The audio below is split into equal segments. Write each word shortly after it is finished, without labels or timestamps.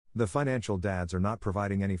The financial dads are not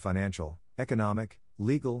providing any financial, economic,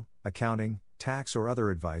 legal, accounting, tax, or other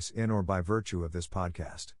advice in or by virtue of this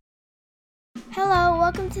podcast. Hello,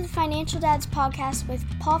 welcome to the Financial Dads Podcast with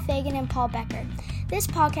Paul Fagan and Paul Becker. This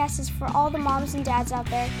podcast is for all the moms and dads out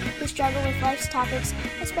there who struggle with life's topics,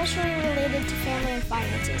 especially related to family and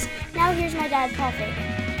finances. Now here's my dad, Paul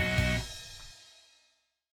Fagan.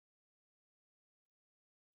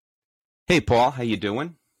 Hey, Paul, how you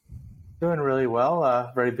doing? Doing really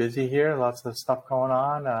well. Very busy here. Lots of stuff going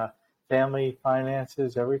on. Family,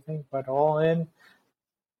 finances, everything, but all in.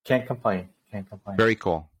 Can't complain. Very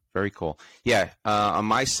cool. Very cool. Yeah. On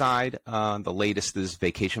my side, the latest is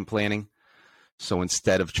vacation planning. So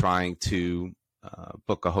instead of trying to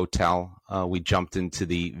book a hotel, we jumped into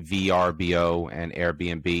the VRBO and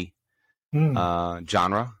Airbnb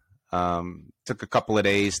genre. Took a couple of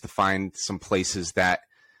days to find some places that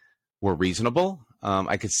were reasonable.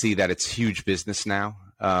 I could see that it's huge business now.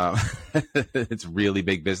 It's really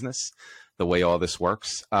big business, the way all this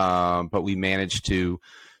works. But we managed to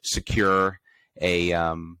secure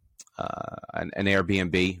an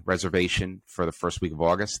Airbnb reservation for the first week of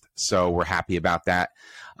August. So we're happy about that.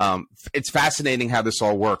 It's fascinating how this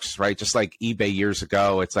all works, right? Just like eBay years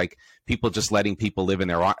ago, it's like people just letting people live in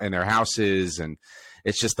their houses, and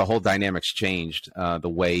it's just the whole dynamics changed, the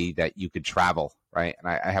way that you could travel, right? And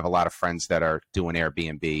I have a lot of friends that are doing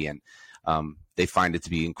Airbnb, and they find it to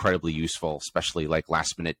be incredibly useful, especially like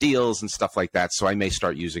last minute deals and stuff like that. So I may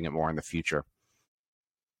start using it more in the future.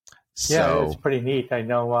 Yeah, it's pretty neat. I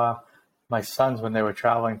know my sons, when they were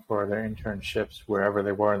traveling for their internships, wherever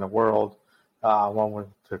they were in the world, one went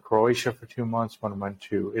to Croatia for 2 months, one went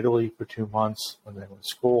to Italy for 2 months when they were in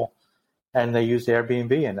school, and they used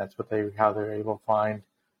Airbnb, and that's how they're able to find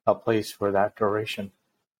a place for that duration.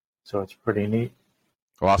 So it's pretty neat.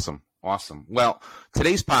 Awesome. Well,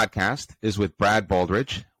 today's podcast is with Brad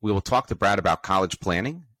Baldridge. We will talk to Brad about college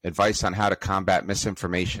planning, advice on how to combat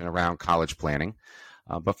misinformation around college planning.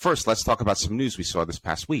 But first, let's talk about some news we saw this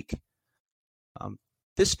past week.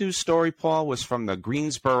 This news story, Paul, was from the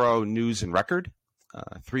Greensboro News and Record.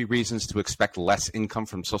 3 reasons to expect less income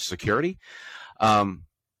from Social Security.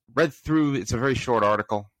 Read through, it's a very short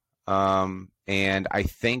article. And I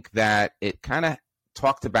think that it kind of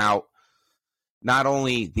talked about not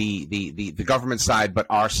only the government side, but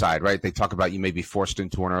our side, right? They talk about you may be forced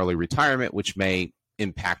into an early retirement, which may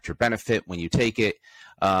impact your benefit when you take it.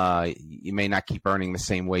 You may not keep earning the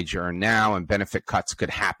same wage you earn now, and benefit cuts could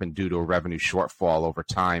happen due to a revenue shortfall over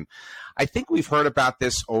time. I think we've heard about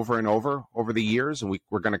this over and over the years, and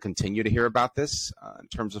we're going to continue to hear about this in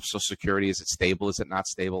terms of Social Security. Is it stable? Is it not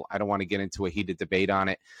stable? I don't want to get into a heated debate on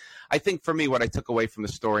it. I think for me, what I took away from the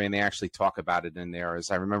story, and they actually talk about it in there, is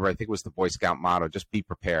I remember, I think it was the Boy Scout motto, just be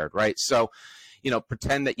prepared, right? So,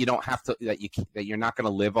 pretend that you don't have to, that you're not going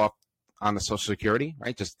to live off on the Social Security,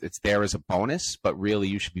 right? Just it's there as a bonus, but really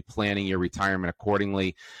you should be planning your retirement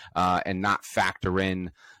accordingly and not factor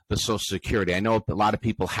in the Social Security. I know a lot of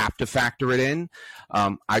people have to factor it in.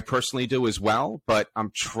 I personally do as well, but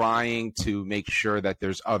I'm trying to make sure that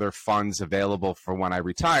there's other funds available for when I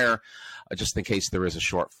retire, just in case there is a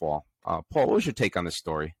shortfall. Paul, what was your take on this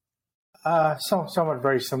story? Somewhat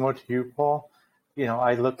very similar to you, Paul.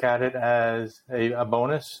 I look at it as a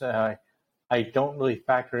bonus. I don't really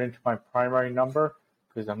factor into my primary number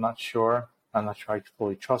because I'm not sure I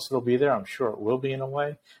fully trust it'll be there. I'm sure it will be in a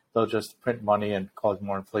way. They'll just print money and cause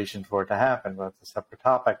more inflation for it to happen, but that's a separate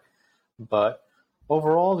topic. But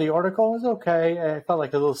overall, the article is okay. I felt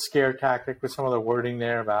like a little scare tactic with some of the wording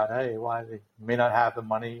there about, hey, why they may not have the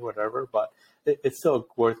money, whatever. But it's still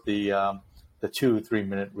worth the 2-3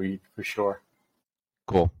 minute read for sure.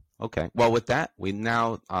 Cool. Okay. Well, with that, we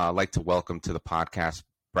now like to welcome to the podcast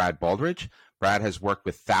Brad Baldridge. Brad has worked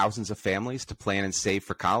with thousands of families to plan and save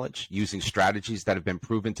for college using strategies that have been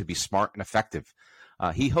proven to be smart and effective.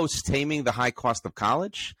 He hosts Taming the High Cost of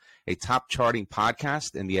College, a top charting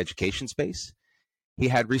podcast in the education space. He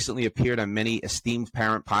had recently appeared on many esteemed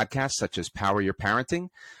parent podcasts such as Power Your Parenting,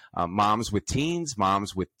 Moms with Teens,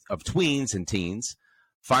 Moms of Tweens and Teens,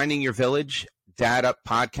 Finding Your Village, Dad Up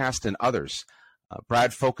Podcast, and others.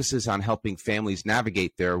 Brad focuses on helping families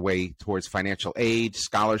navigate their way towards financial aid,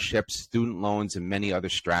 scholarships, student loans, and many other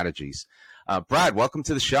strategies. Brad, welcome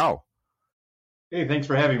to the show. Hey, thanks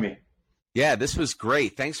for having me. Yeah, this was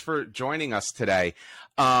great. Thanks for joining us today.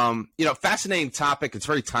 Fascinating topic. It's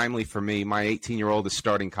very timely for me. My 18-year-old is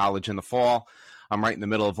starting college in the fall. I'm right in the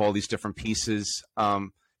middle of all these different pieces.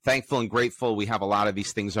 Thankful and grateful we have a lot of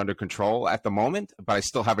these things under control at the moment, but I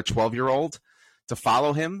still have a 12-year-old to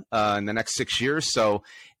follow him in the next 6 years. So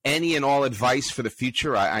any and all advice for the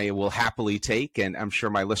future I will happily take, and I'm sure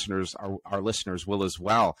my listeners, our listeners, will as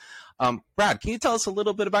well. Brad, can you tell us a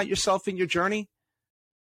little bit about yourself and your journey?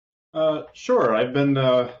 Sure. I've been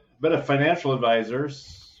a financial advisor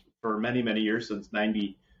for many, many years, since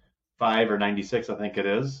 95 or 96, I think it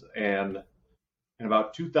is. And in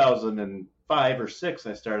about 2005 or 6,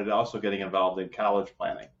 I started also getting involved in college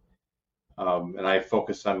planning. And I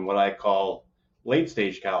focus on what I call late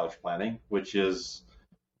stage college planning, which is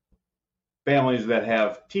families that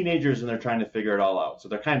have teenagers and they're trying to figure it all out. So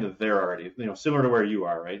they're kind of there already, similar to where you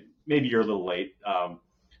are, right? Maybe you're a little late,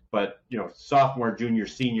 but sophomore, junior,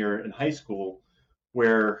 senior in high school,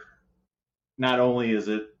 where not only is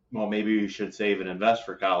it, well, maybe you should save and invest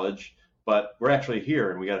for college, but we're actually here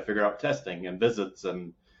and we got to figure out testing and visits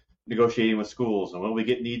and negotiating with schools, and when we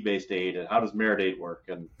get need-based aid, and how does merit aid work,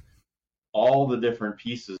 and all the different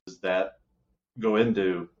pieces that go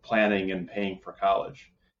into planning and paying for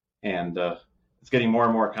college. And it's getting more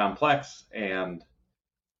and more complex, and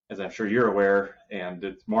as I'm sure you're aware, and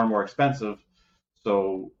it's more and more expensive.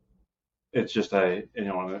 So it's just an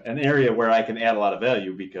area where I can add a lot of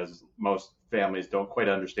value, because most families don't quite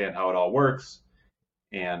understand how it all works.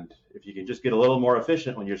 And if you can just get a little more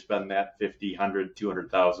efficient when you're spending that $50,000, $100,000,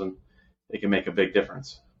 $200,000, it can make a big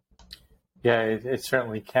difference. Yeah, it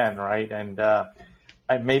certainly can, right? And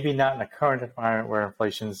maybe not in the current environment where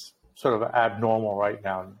inflation's sort of abnormal right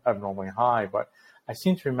now, abnormally high, but I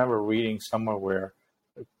seem to remember reading somewhere where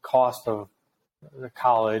the cost of the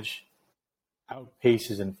college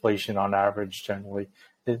outpaces inflation on average generally.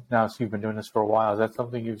 Now, so you've been doing this for a while. Is that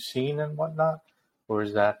something you've seen and whatnot? Or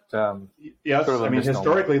is that yes, sort of I mean,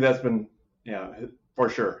 historically that's been, for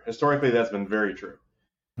sure. Historically, that's been very true.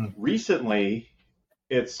 Recently,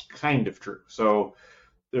 it's kind of true. So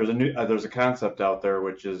there's a concept out there,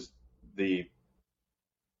 which is the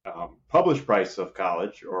published price of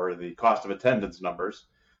college, or the cost of attendance numbers,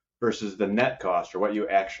 versus the net cost, or what you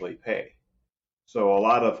actually pay. So a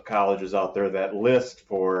lot of colleges out there that list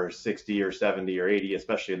for 60 or 70 or 80,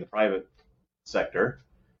 especially in the private sector,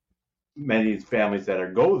 many families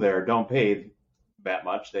that go there don't pay that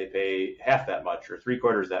much. They pay half that much or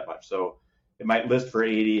 3/4 that much. So it might list for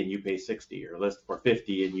 80 and you pay 60, or list for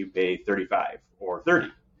 50 and you pay 35 or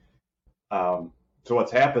 30. So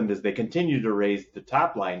what's happened is they continue to raise the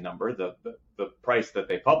top line number, the price that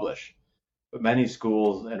they publish. But many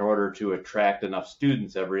schools, in order to attract enough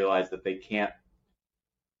students, have realized that they can't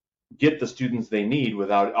get the students they need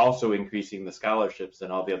without also increasing the scholarships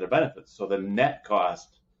and all the other benefits. So the net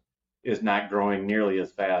cost is not growing nearly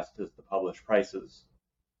as fast as the published prices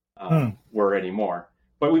were anymore.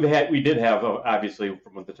 But we did have, obviously,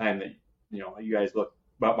 from the time that you guys look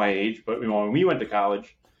about my age, but when we went to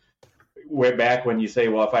college, way back when you say,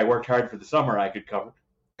 well, if I worked hard for the summer, I could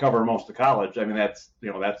cover most of college. I mean, that's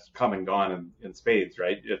come and gone in spades,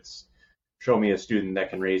 right? It's show me a student that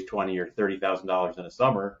can raise $20,000 or $30,000 in a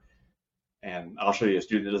summer, and I'll show you a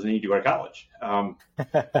student that doesn't need to go to college.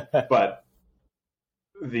 But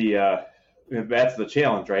that's the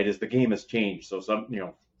challenge, right? Is the game has changed. So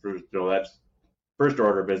that's first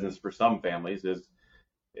order business for some families. Is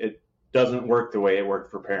it doesn't work the way it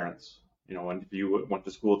worked for parents. When you went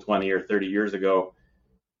to school 20 or 30 years ago,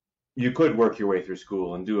 you could work your way through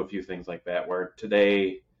school and do a few things like that. Where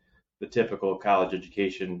today, the typical college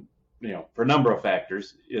education, for a number of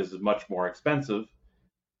factors, is much more expensive.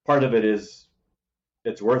 Part of it is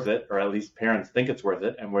it's worth it, or at least parents think it's worth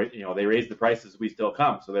it. And they raise the prices, we still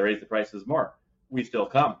come. So they raise the prices more, we still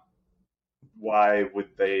come. Why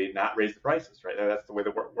would they not raise the prices, right? That's the way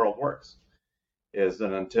the world works.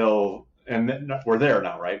 And we're there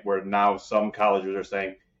now, right? Where now some colleges are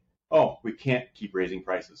saying, oh, we can't keep raising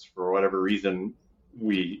prices for whatever reason.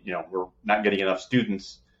 We're not getting enough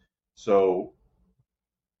students. So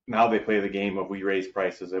now they play the game of we raise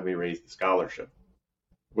prices and we raise the scholarship,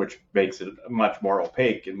 which makes it much more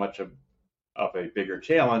opaque and much of a bigger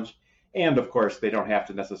challenge. And of course, they don't have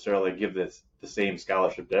to necessarily give the same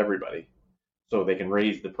scholarship to everybody. So they can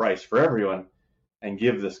raise the price for everyone and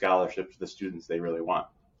give the scholarship to the students they really want.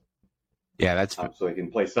 Yeah, that's so they can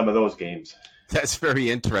play some of those games. That's very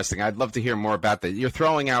interesting. I'd love to hear more about that. You're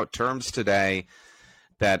throwing out terms today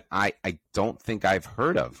that I don't think I've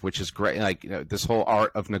heard of, which is great. Like this whole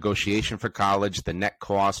art of negotiation for college, the net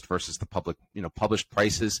cost versus the published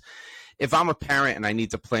prices. If I'm a parent and I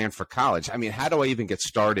need to plan for college, I mean, how do I even get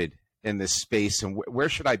started in this space, and where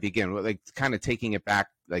should I begin? Like kind of taking it back,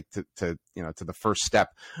 like to the first step.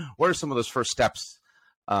 What are some of those first steps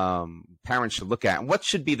parents should look at, and what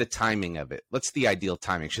should be the timing of it? What's the ideal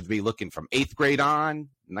timing? Should they be looking from 8th grade on,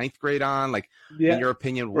 9th grade on? Like, in your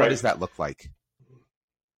opinion, what does that look like?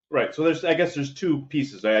 Right. So I guess there's two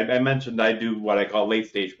pieces. I mentioned I do what I call late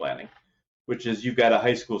stage planning, which is you've got a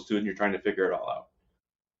high school student, you're trying to figure it all out.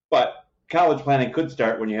 But college planning could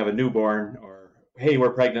start when you have a newborn, or, hey,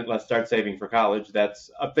 we're pregnant, let's start saving for college.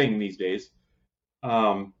 That's a thing these days.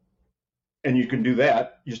 And you can do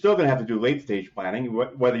that. You're still going to have to do late stage planning,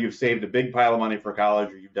 whether you've saved a big pile of money for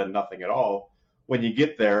college or you've done nothing at all. When you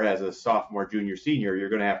get there as a sophomore, junior, senior, you're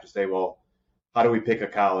going to have to say, well, how do we pick a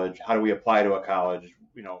college? How do we apply to a college?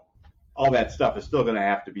 All that stuff is still going to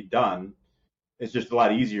have to be done. It's just a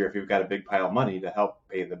lot easier if you've got a big pile of money to help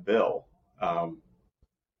pay the bill.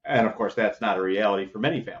 And of course, that's not a reality for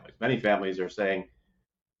many families. Many families are saying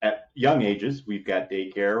at young ages, we've got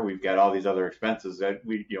daycare, we've got all these other expenses that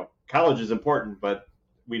college is important, but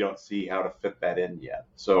we don't see how to fit that in yet.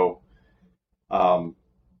 So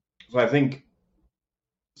I think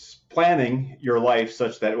planning your life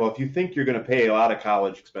such that, well, if you think you're going to pay a lot of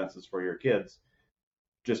college expenses for your kids,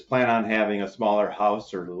 just plan on having a smaller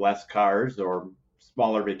house or less cars or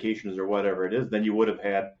smaller vacations or whatever it is than you would have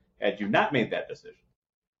had you not made that decision,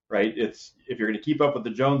 right? It's, if you're going to keep up with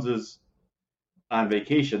the Joneses on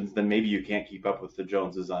vacations, then maybe you can't keep up with the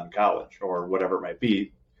Joneses on college or whatever it might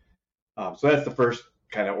be. So that's the first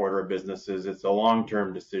kind of order of business. Is it's a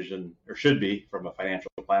long-term decision, or should be, from a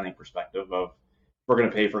financial planning perspective of, if we're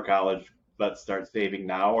going to pay for college, let's start saving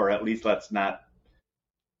now, or at least let's not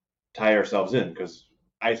tie ourselves in, because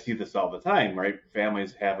I see this all the time, right?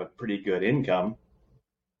 Families have a pretty good income.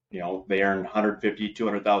 They earn $150,000,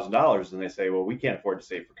 $200,000, and they say, well, we can't afford to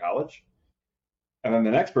save for college. And then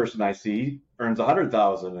the next person I see earns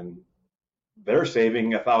 $100,000 and they're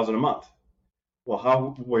saving $1,000 a month.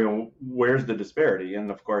 Well, where's the disparity?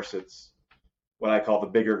 And of course, it's what I call the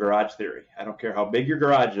bigger garage theory. I don't care how big your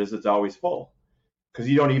garage is, it's always full, because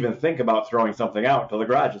you don't even think about throwing something out until the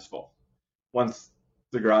garage is full. Once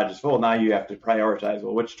the garage is full, now you have to prioritize,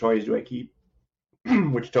 well, which toys do I keep?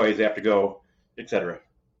 Which toys have to go, etc.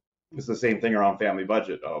 It's the same thing around family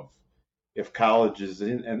budget of, if college is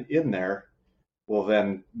in there, well,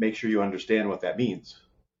 then make sure you understand what that means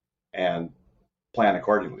and plan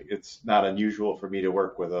accordingly. It's not unusual for me to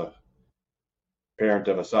work with a parent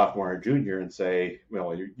of a sophomore or junior and say,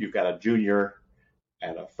 well, you've got a junior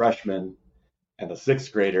and a freshman and a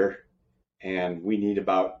sixth grader, and we need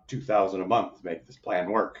about $2,000 a month to make this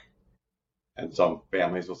plan work. And some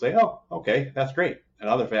families will say, oh, okay, that's great. And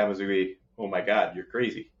other families will be, oh my God, you're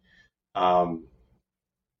crazy.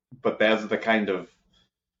 But that's the kind of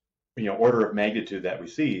order of magnitude that we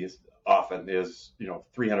see often is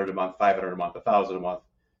 $300 a month, $500 a month, $1,000 a month.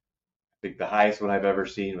 I think the highest one I've ever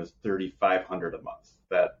seen was $3,500 a month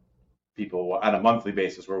that people on a monthly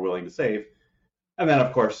basis were willing to save. And then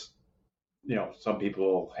of course, some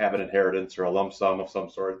people have an inheritance or a lump sum of some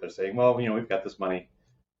sort. They're saying, well, we've got this money,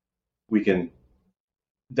 we can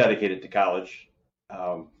dedicate it to college,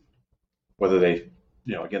 whether they,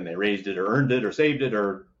 again, they raised it or earned it or saved it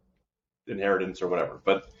or inheritance or whatever.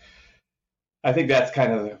 But I think that's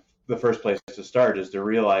kind of the first place to start, is to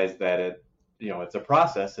realize that it's a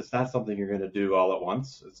process. It's not something you're going to do all at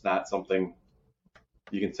once. It's not something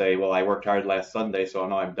you can say, well, I worked hard last Sunday, so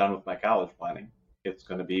now I'm done with my college planning. It's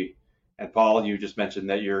going to be, and Paul, you just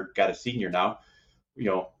mentioned that you're got a senior now.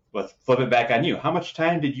 Let's flip it back on you. How much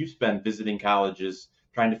time did you spend visiting colleges,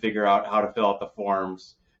 trying to figure out how to fill out the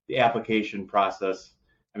forms, the application process?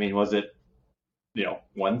 I mean, was it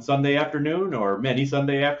one Sunday afternoon or many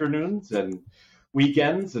Sunday afternoons and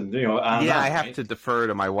weekends and on? Yeah, I have to defer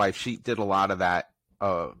to my wife. She did a lot of that,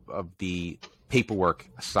 of the paperwork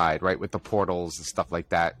side, right, with the portals and stuff like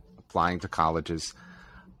that, applying to colleges.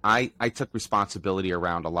 I took responsibility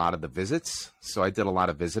around a lot of the visits, so I did a lot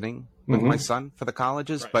of visiting with my son for the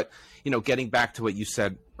colleges. Right. But getting back to what you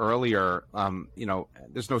said earlier,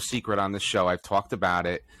 there's no secret on this show. I've talked about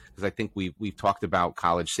it because I think we've talked about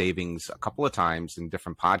college savings a couple of times in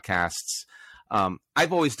different podcasts.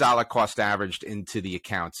 I've always dollar cost averaged into the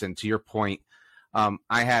accounts, and to your point,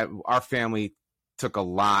 our family took a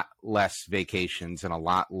lot less vacations and a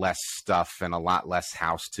lot less stuff and a lot less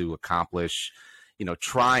house to accomplish,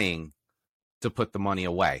 trying to put the money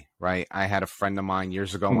away, right? I had a friend of mine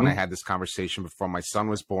years ago when I had this conversation before my son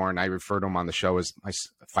was born. I referred to him on the show as my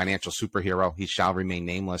financial superhero. He shall remain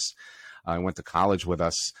nameless. He went to college with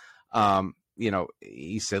us.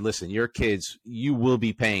 He said, listen, your kids, you will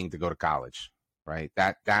be paying to go to college, right?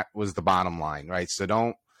 That was the bottom line, right? So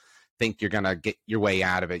don't think you're going to get your way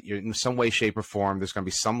out of it. You're in some way, shape, or form, there's going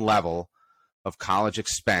to be some level of college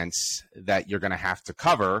expense that you're going to have to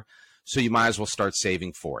cover. So you might as well start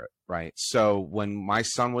saving for it, right? So when my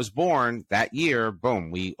son was born that year, boom,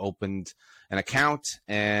 we opened an account,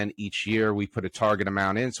 and each year we put a target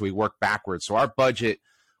amount in. So we worked backwards. So our budget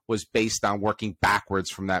was based on working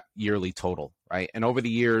backwards from that yearly total, right? And over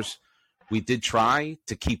the years, we did try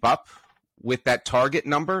to keep up with that target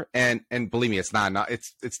number, and believe me, it's not enough.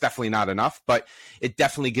 It's definitely not enough, but it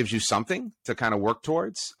definitely gives you something to kind of work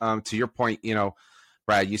towards. To your point,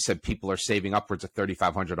 Brad, you said people are saving upwards of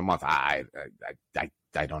 $3,500 a month. I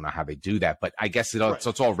don't know how they do that, but I guess so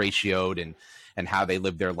it's all ratioed and how they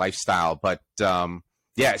live their lifestyle. But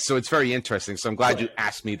yeah, so it's very interesting. So I'm glad you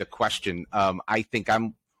asked me the question. I think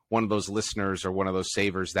I'm one of those listeners or one of those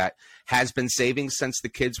savers that has been saving since the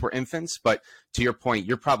kids were infants. But to your point,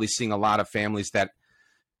 you're probably seeing a lot of families that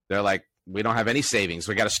they're like, we don't have any savings.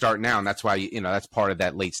 We got to start now. And that's why, that's part of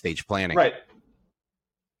that late stage planning. Right.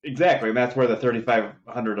 Exactly. And that's where the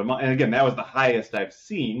 $3,500 a month, and again, that was the highest I've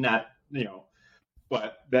seen, not,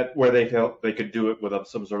 but that where they felt they could do it with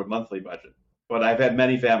some sort of monthly budget. But I've had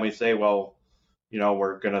many families say, well,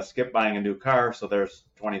 we're going to skip buying a new car. So there's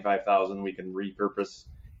 $25,000 we can repurpose,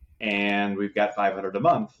 and we've got $500 a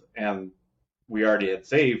month, and we already had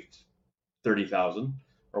saved $30,000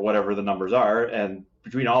 or whatever the numbers are. And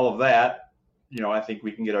between all of that, I think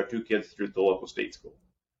we can get our two kids through the local state school,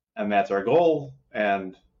 and that's our goal.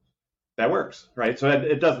 And that works, right? So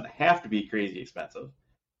it doesn't have to be crazy expensive,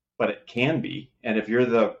 but it can be. And if you're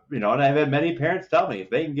and I've had many parents tell me, if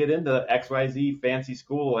they can get into XYZ fancy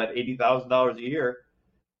school at $80,000 a year,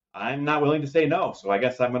 I'm not willing to say no. So I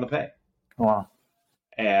guess I'm going to pay. Wow.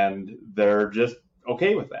 And they're just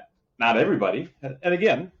okay with that. Not everybody. And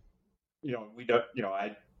again, we don't,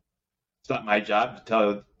 it's not my job to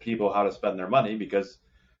tell people how to spend their money, because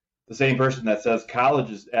the same person that says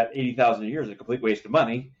college is at $80,000 a year is a complete waste of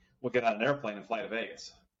money will get on an airplane and fly to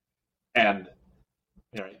Vegas. And,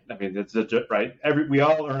 it's right. We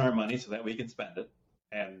all earn our money so that we can spend it.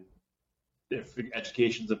 And if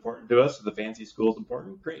education is important to us, the fancy school is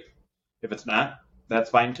important, great. If it's not,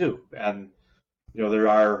 that's fine too. And, there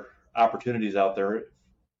are opportunities out there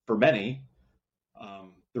for many.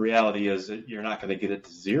 The reality is that you're not going to get it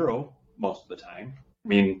to zero most of the time. I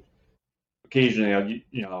mean, occasionally,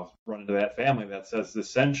 I'll run into that family that says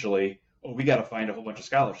essentially, we got to find a whole bunch of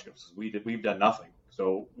scholarships. We've done nothing.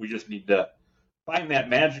 So we just need to find that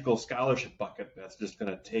magical scholarship bucket that's just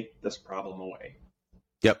going to take this problem away.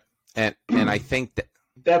 Yep. And I think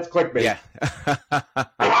that's clickbait. Yeah.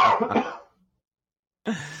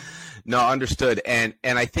 No, understood. And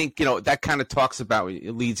I think, that kind of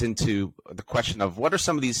leads into the question of what are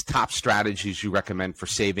some of these top strategies you recommend for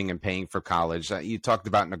saving and paying for college? You talked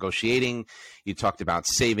about negotiating. You talked about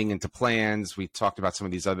saving into plans. We talked about some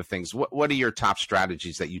of these other things. What are your top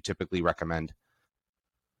strategies that you typically recommend?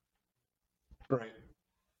 Right.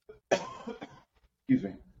 Excuse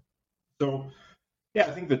me. So, I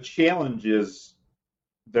think the challenge is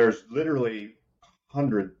there's literally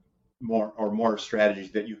 100 more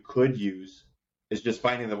strategies that you could use. Is just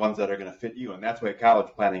finding the ones that are going to fit you. And that's why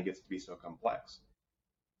college planning gets to be so complex.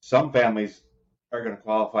 Some families are going to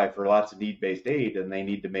qualify for lots of need-based aid, and they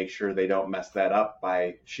need to make sure they don't mess that up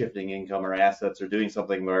by shifting income or assets or doing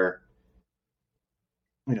something where,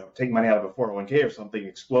 take money out of a 401k or something,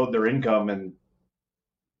 explode their income and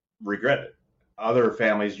regret it. Other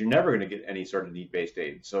families, you're never going to get any sort of need-based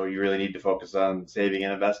aid. So you really need to focus on saving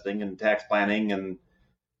and investing and tax planning and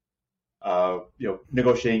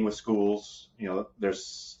negotiating with schools.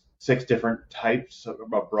 There's 6 different types of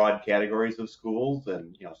broad categories of schools,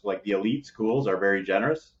 and so like the elite schools are very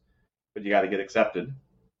generous, but you got to get accepted,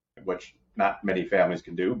 which not many families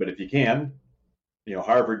can do. But if you can,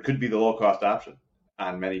 Harvard could be the low-cost option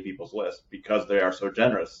on many people's list because they are so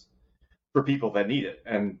generous for people that need it,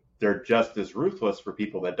 and they're just as ruthless for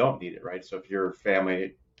people that don't need it, right? So if your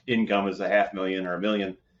family income is $500,000 or $1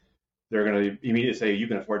 million, they're going to immediately say, you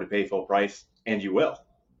can afford to pay full price, and you will.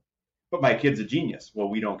 But my kid's a genius. Well,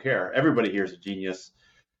 we don't care. Everybody here is a genius.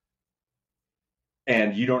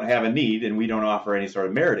 And you don't have a need, and we don't offer any sort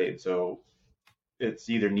of merit aid. So it's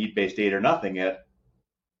either need-based aid or nothing at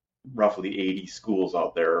roughly 80 schools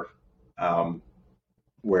out there, but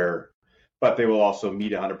they will also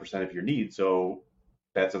meet 100% of your needs. So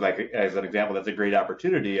that's as an example, that's a great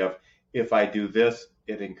opportunity of, if I do this,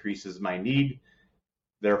 it increases my need.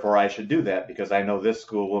 Therefore, I should do that because I know this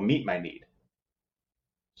school will meet my need.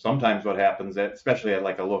 Sometimes what happens, especially at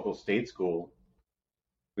like a local state school,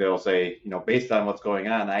 they'll say, based on what's going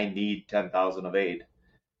on, I need 10,000 of aid.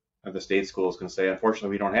 And the state school is going to say, unfortunately,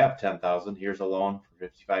 we don't have 10,000. Here's a loan for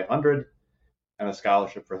 5,500 and a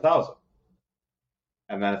scholarship for 1,000.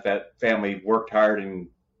 And then if that family worked hard and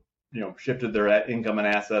shifted their income and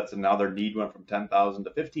assets, and now their need went from 10,000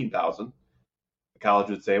 to 15,000, the college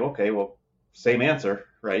would say, okay, well, same answer,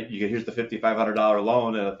 right? Here's the $5,500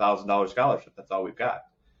 loan and a $1,000 scholarship. That's all we've got.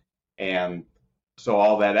 And So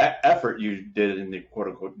all that effort you did in the quote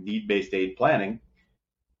unquote need-based aid planning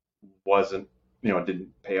wasn't, didn't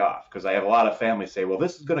pay off. Because I have a lot of families say, well,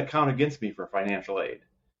 this is going to count against me for financial aid.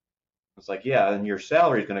 It's like, yeah, and your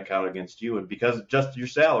salary is going to count against you. And because of just your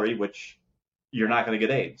salary, which you're not going to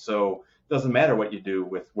get aid. So it doesn't matter what you do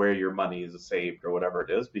with where your money is saved or whatever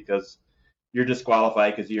it is, because you're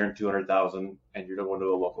disqualified because you earn $200,000 and you're going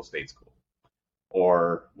to a local state school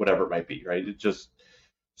or whatever it might be, right? It just,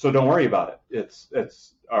 so don't worry about it.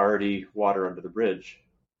 It's already water under the bridge.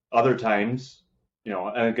 Other times,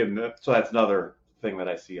 and again, so that's another thing that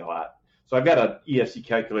I see a lot. So I've got an EFC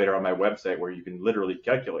calculator on my website where you can literally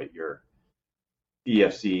calculate your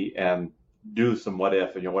EFC and do some what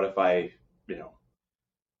if, what if I,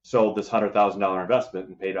 sold this $100,000 investment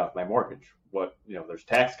and paid off my mortgage? What, there's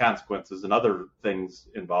tax consequences and other things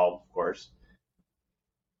involved, of course,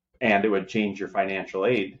 and it would change your financial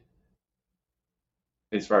aid.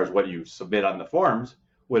 As far as what you submit on the forms,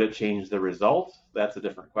 would it change the result? That's a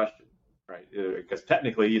different question, right? Because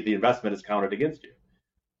technically the investment is counted against you.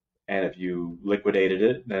 And if you liquidated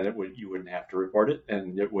it, then you wouldn't have to report it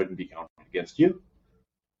and it wouldn't be counted against you.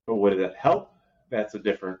 But would it help? That's a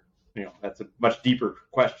different, that's a much deeper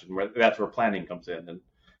question. That's where planning comes in and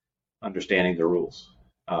understanding the rules.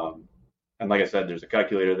 And like I said, there's a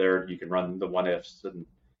calculator there. You can run the what ifs and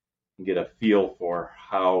get a feel for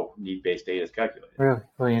how need-based aid is calculated. Really,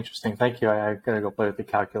 really interesting. Thank you. I got to go play with the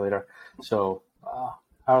calculator. So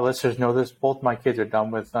our listeners know this. Both my kids are done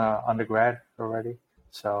with undergrad already.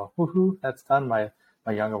 So woohoo, that's done. My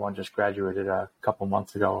younger one just graduated a couple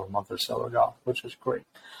months ago, or a month or so ago, which is great.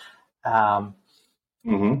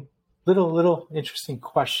 Little interesting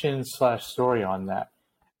question / story on that.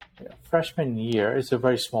 Freshman year, it's a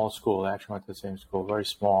very small school. I actually went to the same school, very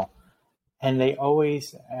small. And they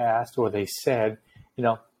always asked, or they said,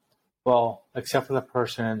 well, except for the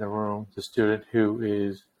person in the room, the student who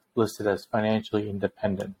is listed as financially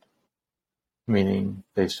independent, meaning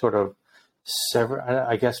they sort of sever,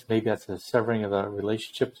 I guess maybe that's a severing of the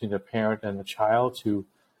relationship between the parent and the child.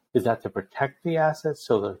 Is that to protect the assets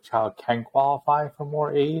so the child can qualify for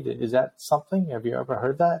more aid? Is that something? Have you ever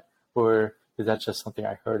heard that? Or is that just something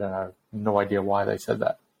I heard and I have no idea why they said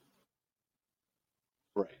that?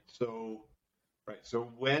 Right. So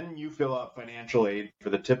when you fill out financial aid for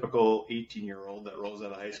the typical 18-year-old that rolls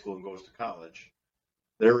out of high school and goes to college,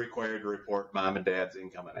 they're required to report mom and dad's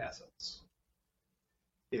income and assets.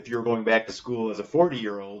 If you're going back to school as a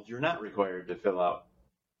 40-year-old, you're not required to fill out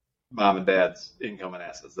mom and dad's income and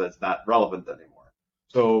assets. That's not relevant anymore.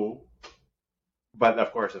 So, but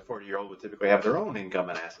of course, a 40-year-old would typically have their own income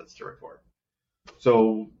and assets to report.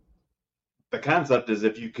 So the concept is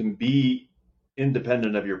if you can be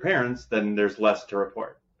independent of your parents, then there's less to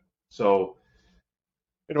report. So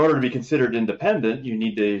in order to be considered independent, you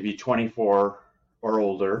need to be 24 or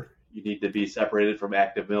older. You need to be separated from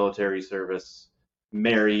active military service,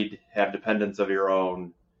 married, have dependents of your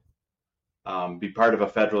own, be part of a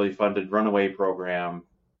federally funded runaway program.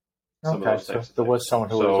 Okay, so there was someone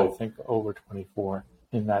who was, I think, over 24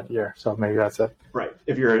 in that year. So maybe that's it. Right.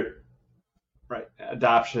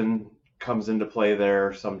 Adoption comes into play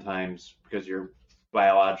there sometimes because your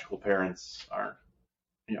biological parents aren't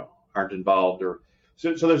involved, or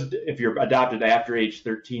so there's, if you're adopted after age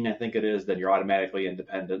 13, I think it is, then you're automatically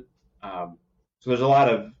independent. So there's a lot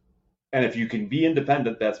of, and if you can be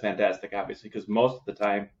independent, that's fantastic, obviously, because most of the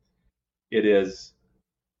time it is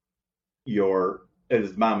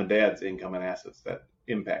mom and dad's income and assets that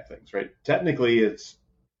impact things, right? Technically, it's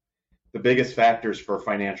the biggest factors for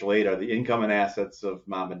financial aid are the income and assets of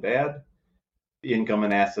mom and dad, the income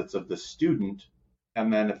and assets of the student,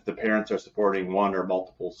 and then if the parents are supporting one or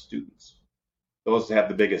multiple students. Those have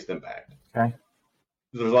the biggest impact. Okay.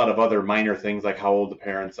 There's a lot of other minor things like how old the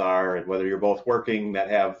parents are and whether you're both working that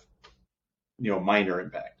have, minor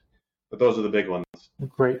impact. But those are the big ones.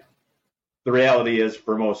 Great. The reality is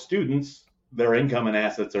for most students, their income and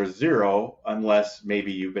assets are zero unless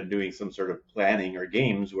maybe you've been doing some sort of planning or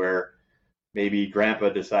games where maybe grandpa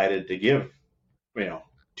decided to give,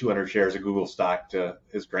 200 shares of Google stock to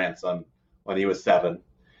his grandson when he was 7.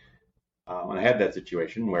 And I had that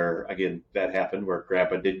situation where, again, that happened where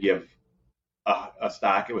grandpa did give a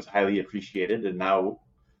stock. It was highly appreciated. And now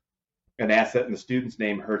an asset in the student's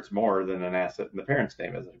name hurts more than an asset in the parent's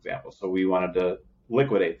name, as an example. So we wanted to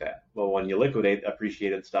liquidate that. Well, when you liquidate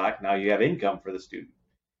appreciated stock, now you have income for the student.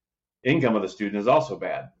 Income of the student is also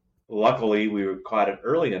bad. Luckily, we caught it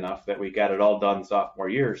early enough that we got it all done sophomore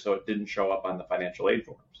year, so it didn't show up on the financial aid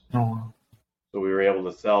forms. Oh, wow. So we were able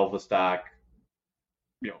to sell the stock,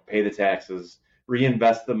 pay the taxes,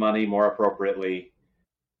 reinvest the money more appropriately,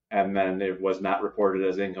 and then it was not reported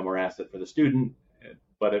as income or asset for the student,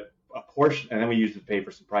 but a portion, and then we used it to pay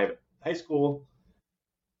for some private high school.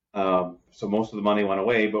 So most of the money went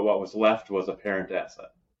away, but what was left was a parent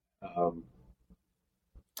asset.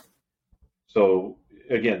 So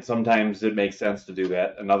again, sometimes it makes sense to do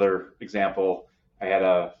that. Another example, I had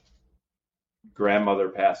a grandmother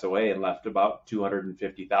pass away and left about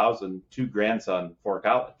 $250,000 to grandson for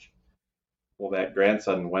college. Well, that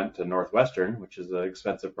grandson went to Northwestern, which is an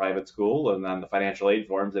expensive private school, and on the financial aid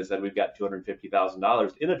forms, they said we've got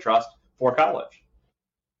 $250,000 in a trust for college.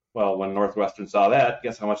 Well, when Northwestern saw that,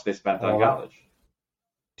 guess how much they spent on college?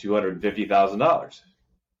 $250,000,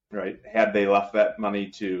 right? Had they left that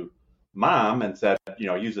money to mom and said,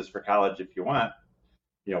 use this for college if you want,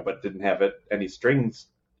 but didn't have any strings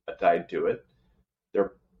tied to it,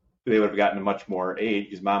 they would have gotten much more aid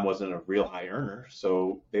because mom wasn't a real high earner.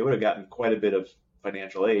 So they would have gotten quite a bit of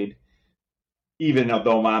financial aid, even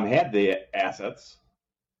though mom had the assets,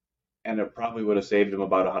 and it probably would have saved them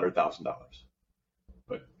about $100,000.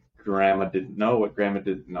 But grandma didn't know what grandma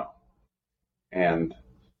didn't know. And,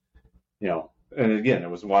 and again,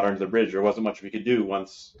 it was water under the bridge. There wasn't much we could do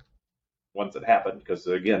once it happened, because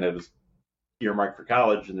again, it was earmarked for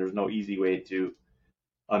college and there's no easy way to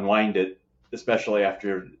unwind it, especially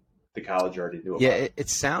after the college already knew about it. It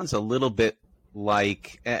sounds a little bit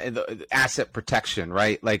like the asset protection,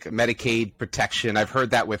 right? Like Medicaid protection. I've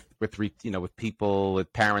heard that with people,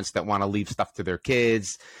 with parents that want to leave stuff to their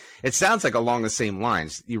kids. It sounds like along the same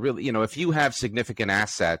lines. You really, if you have significant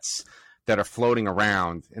assets that are floating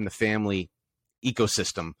around in the family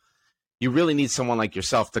ecosystem, you really need someone like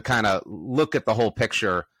yourself to kind of look at the whole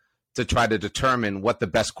picture to try to determine what the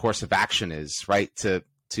best course of action is, right?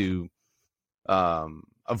 To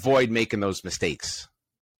avoid making those mistakes,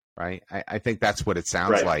 right? I think that's what it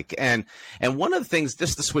sounds like. And one of the things,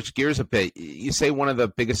 just to switch gears a bit, you say one of the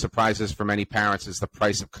biggest surprises for many parents is the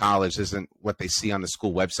price of college isn't what they see on the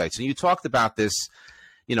school websites. And you talked about this,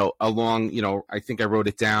 along, I think I wrote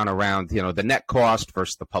it down around, the net cost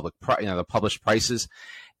versus the the published prices.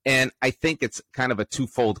 And I think it's kind of a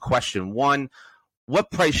twofold question. One, what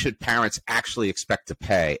price should parents actually expect to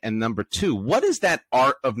pay? And number two, what is that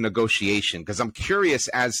art of negotiation? Because I'm curious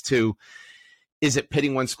as to, is it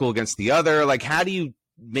pitting one school against the other? Like, how do you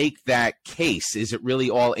make that case? Is it really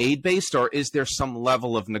all aid-based, or is there some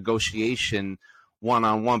level of negotiation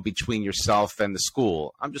one-on-one between yourself and the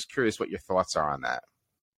school? I'm just curious what your thoughts are on that.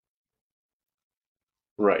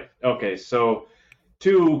 Right. Okay. So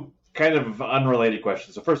two kind of unrelated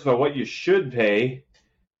questions. So first of all, what you should pay,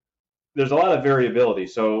 there's a lot of variability.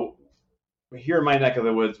 So here in my neck of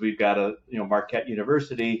the woods, we've got Marquette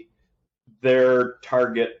University. Their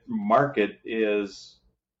target market is,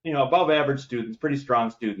 above average students, pretty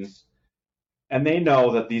strong students. And they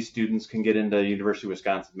know that these students can get into University of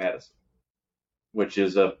Wisconsin-Madison, which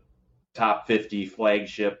is a top 50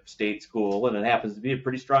 flagship state school. And it happens to be a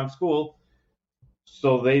pretty strong school.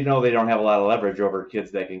 So they know they don't have a lot of leverage over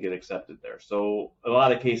kids that can get accepted there. So a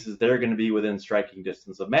lot of cases, they're going to be within striking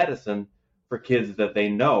distance of Madison for kids that they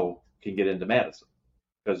know can get into Madison,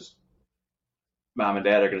 because mom and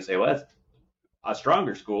dad are going to say, well, that's a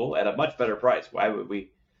stronger school at a much better price. Why would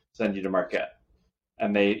we send you to Marquette?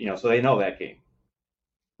 And they, so they know that game.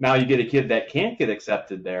 Now you get a kid that can't get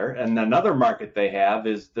accepted there. And another market they have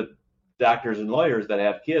is the doctors and lawyers that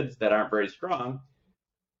have kids that aren't very strong,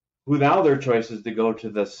 who now their choice is to go to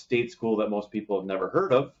the state school that most people have never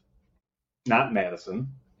heard of, not Madison,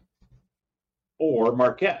 or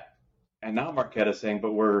Marquette. And now Marquette is saying,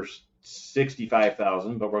 but we're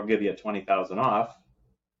 $65,000, but we'll give you $20,000 off.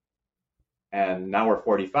 And now we're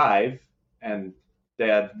 45, and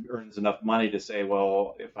dad earns enough money to say,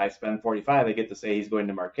 well, if I spend 45, I get to say he's going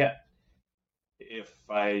to Marquette. If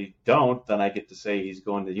I don't, then I get to say he's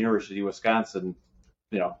going to the University of Wisconsin,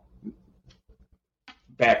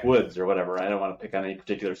 backwoods or whatever. I don't want to pick on any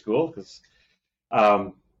particular school, because,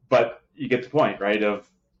 but you get the point, right?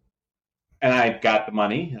 And I've got the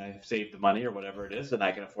money, I've saved the money or whatever it is, and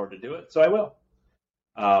I can afford to do it, so I will.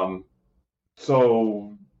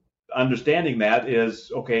 So understanding that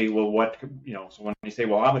is, okay, well, so when you say,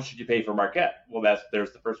 well, how much should you pay for Marquette? Well,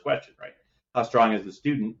 there's the first question, right? How strong is the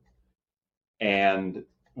student? And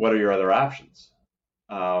what are your other options?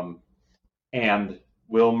 And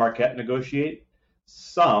will Marquette negotiate?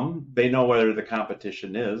 Some, they know whether the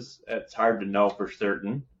competition is. It's hard to know for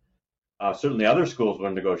certain. Certainly other schools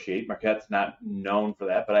will negotiate. Marquette's not known for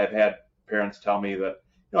that, but I've had parents tell me that,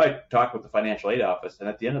 I talked with the financial aid office, and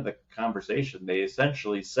at the end of the conversation, they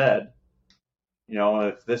essentially said,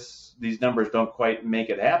 if these numbers don't quite make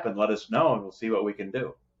it happen, let us know and we'll see what we can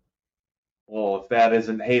do. Well, if that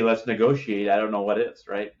isn't, hey, let's negotiate, I don't know what is,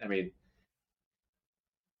 right? I mean,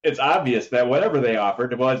 it's obvious that whatever they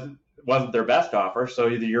offered wasn't their best offer. So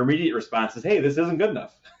your immediate response is, hey, this isn't good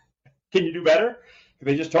enough. Can you do better?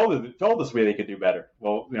 They just told us they could do better.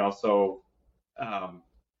 Well,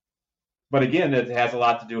 but again, it has a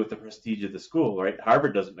lot to do with the prestige of the school, right?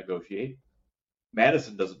 Harvard doesn't negotiate.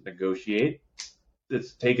 Madison doesn't negotiate.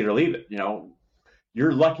 It's take it or leave it.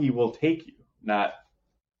 You're lucky we'll take you,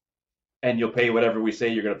 and you'll pay whatever we say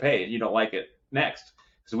you're going to pay, and you don't like it next.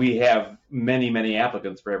 Because we have many, many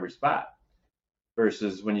applicants for every spot,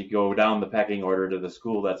 versus when you go down the pecking order to the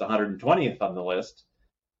school that's 120th on the list,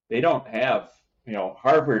 they don't have,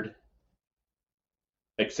 Harvard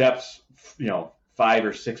accepts, 5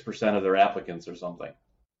 or 6% of their applicants or something.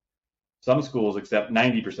 Some schools accept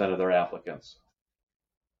 90% of their applicants.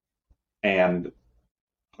 And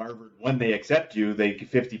Harvard, when they accept you, they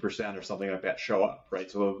 50% or something like that show up,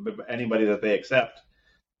 right? So anybody that they accept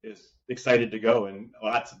is excited to go, and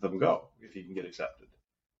lots of them go if you can get accepted.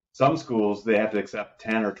 Some schools, they have to accept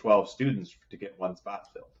 10 or 12 students to get one spot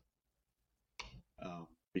filled,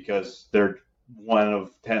 because they're one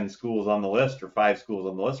of 10 schools on the list or 5 schools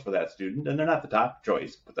on the list for that student, and they're not the top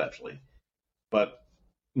choice potentially, but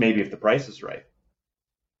maybe if the price is right,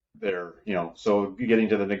 they're, so getting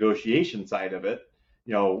to the negotiation side of it,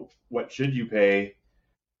 what should you pay?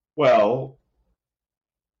 Well,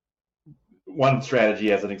 one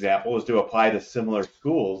strategy, as an example, is to apply to similar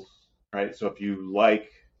schools, right? So if you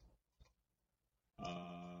like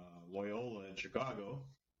Loyola in Chicago,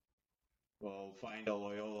 well, find a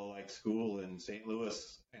Loyola-like school in St.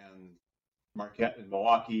 Louis and Marquette in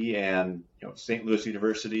Milwaukee, and St. Louis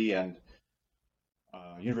University and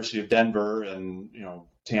University of Denver, and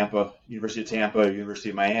Tampa, University of Tampa, University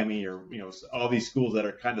of Miami, or all these schools that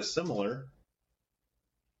are kind of similar,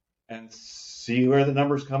 and see where the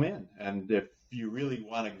numbers come in. And if you really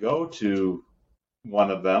want to go to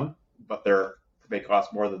one of them, but they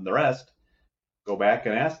cost more than the rest, go back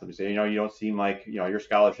and ask them. Say, you don't seem like your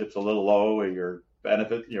scholarship's a little low, or your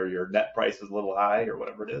benefit, your net price is a little high, or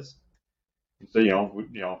whatever it is. And so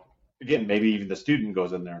again, maybe even the student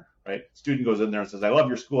goes in there, right? Student goes in there and says, I love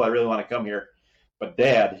your school, I really want to come here, but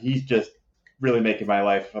Dad, he's just really making my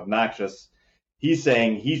life obnoxious. He's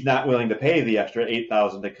saying he's not willing to pay the extra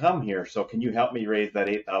 $8,000 to come here. So can you help me raise that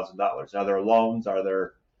 $8,000? Are there loans?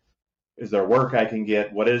 Is there work I can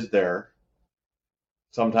get? What is there?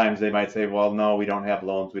 Sometimes they might say, well, no, we don't have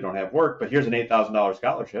loans, we don't have work, but here's an $8,000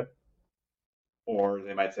 scholarship. Or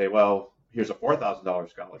they might say, well, here's a $4,000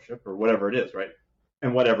 scholarship, or whatever it is, right?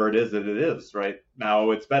 And whatever it is, right?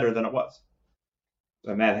 Now it's better than it was.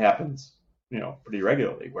 And that happens, pretty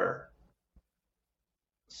regularly, where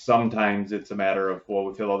sometimes it's a matter of, well,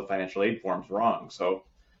 we fill all the financial aid forms wrong. So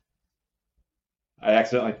I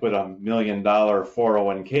accidentally put $1 million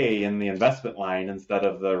 401k in the investment line instead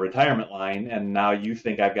of the retirement line, and now you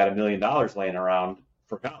think I've got $1 million laying around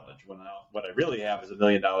for college, when what I really have is $1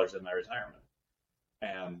 million in my retirement.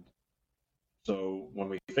 And so when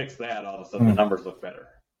we fix that, all of a sudden the numbers look better.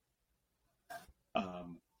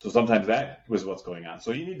 So sometimes that was what's going on.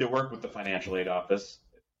 So you need to work with the financial aid office.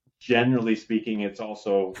 Generally speaking, it's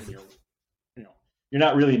also, you're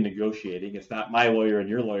not really negotiating. It's not my lawyer and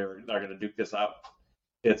your lawyer are going to duke this out.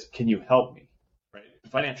 It's, can you help me, right? The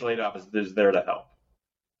financial aid office is there to help.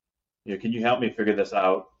 Can you help me figure this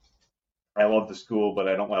out? I love the school, but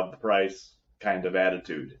I don't love the price kind of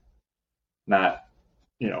attitude. Not,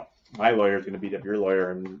 my lawyer is going to beat up your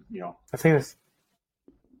lawyer, and, I think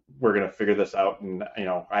we're going to figure this out. And,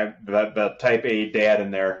 I'm the type A dad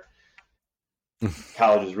in there.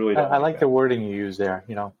 Colleges really don't. I like the wording you use there.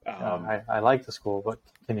 I like the school, but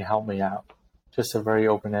can you help me out? Just a very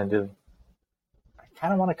open-ended, I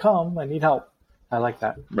kind of want to come, I need help. I like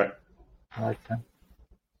that. Right. I like that.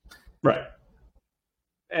 Right.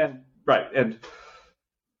 And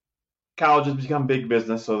colleges become big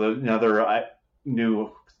business. So another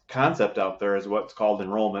new concept out there is what's called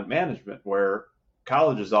enrollment management, where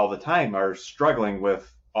colleges all the time are struggling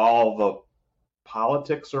with all the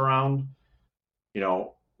politics around,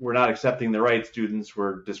 we're not accepting the right students,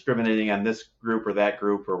 we're discriminating on this group or that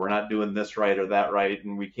group, or we're not doing this right or that right,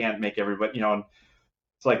 and we can't make everybody, and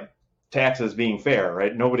it's like taxes being fair,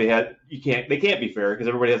 right? They can't be fair because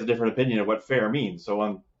everybody has a different opinion of what fair means. So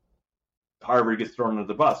when Harvard gets thrown under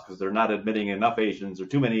the bus because they're not admitting enough Asians or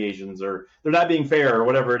too many Asians, or they're not being fair or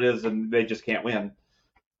whatever it is, and they just can't win.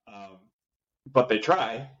 But they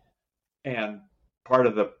try. And part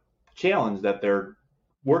of the challenge that they're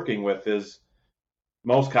working with is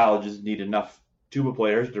most colleges need enough tuba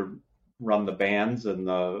players to run the bands and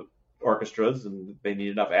the orchestras, and they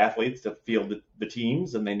need enough athletes to field the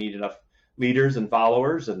teams, and they need enough leaders and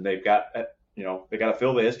followers, and they've got, they got to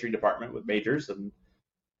fill the history department with majors, and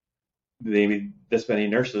they need this many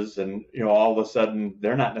nurses, and all of a sudden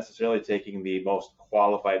they're not necessarily taking the most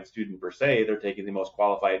qualified student per se. They're taking the most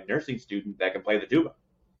qualified nursing student that can play the tuba,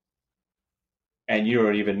 and you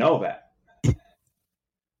don't even know that.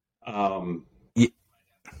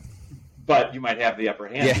 But you might have the upper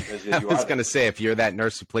hand because I was going to say, if you're that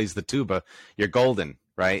nurse who plays the tuba, you're golden,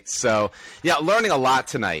 right? So, learning a lot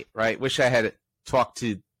tonight, right? Wish we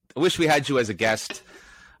had you as a guest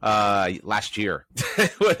last year.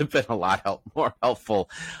 It would have been a lot more helpful.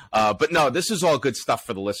 But no, this is all good stuff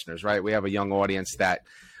for the listeners, right? We have a young audience that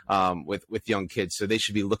with young kids, so they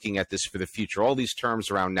should be looking at this for the future. All these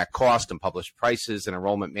terms around net cost and published prices and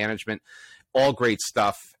enrollment management, all great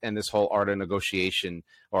stuff. And this whole art of negotiation,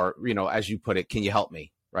 or, as you put it, can you help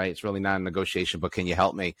me, right? It's really not a negotiation, but can you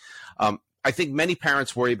help me? I think many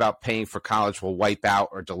parents worry about paying for college will wipe out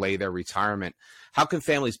or delay their retirement. How can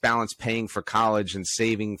families balance paying for college and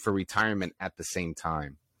saving for retirement at the same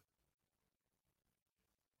time?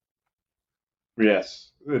 Yes,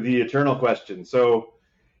 the eternal question. So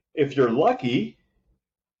if you're lucky,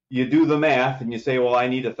 you do the math and you say, well, I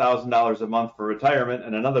need $1,000 a month for retirement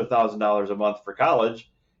and another $1,000 a month for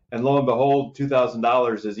college. And lo and behold,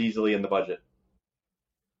 $2,000 is easily in the budget.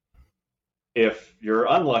 If you're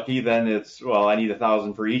unlucky, then it's, well, I need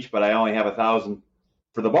 $1,000 for each, but I only have $1,000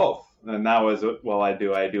 for the both. And now is it, well, I do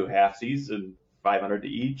halfsies and $500 to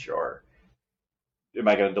each, or am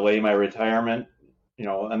I going to delay my retirement?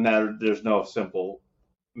 And there's no simple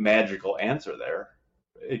magical answer there.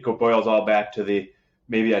 It boils all back to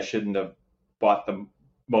maybe I shouldn't have bought the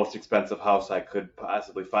most expensive house I could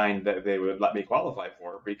possibly find that they would let me qualify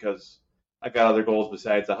for, because I got other goals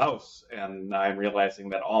besides the house, and I'm realizing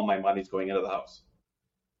that all my money's going into the house.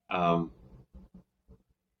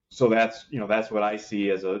 So that's what I see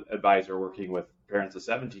as an advisor working with parents of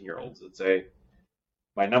 17-year-olds that say,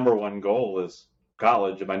 my number one goal is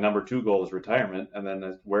college, and my number two goal is retirement, and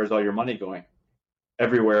then where's all your money going?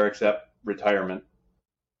 Everywhere except retirement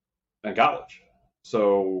and college.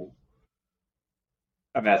 So,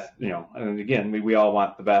 and that's, and again, we all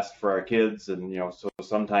want the best for our kids. And, so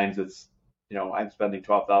sometimes it's, I'm spending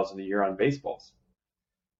 $12,000 a year on baseballs,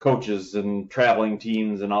 coaches and traveling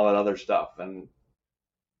teams and all that other stuff. And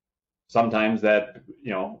sometimes that,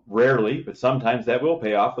 rarely, but sometimes that will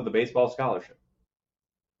pay off with a baseball scholarship.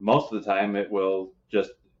 Most of the time it will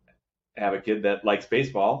just have a kid that likes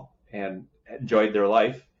baseball and enjoyed their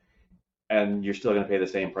life, and you're still going to pay the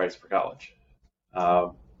same price for college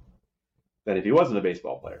than if he wasn't a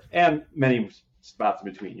baseball player, and many spots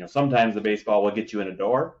in between. Sometimes the baseball will get you in a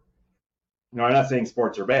door. I'm not saying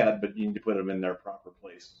sports are bad, but you need to put them in their proper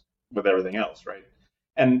place with everything else, right?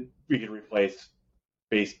 And we could replace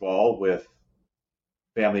baseball with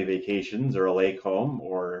family vacations or a lake home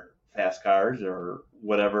or fast cars or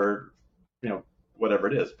whatever, whatever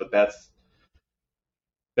it is. But that's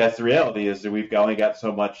the reality, is that we've only got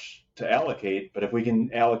so much to allocate. But if we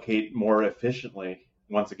can allocate more efficiently,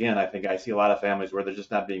 once again, I think I see a lot of families where they're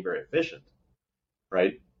just not being very efficient,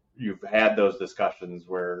 right? You've had those discussions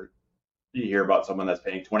where you hear about someone that's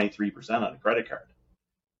paying 23% on a credit card,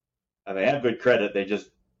 and they have good credit. They just,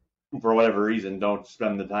 for whatever reason, don't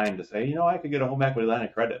spend the time to say, I could get a home equity line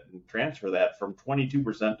of credit and transfer that from 22%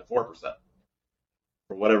 to 4%.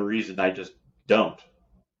 For whatever reason, I just don't.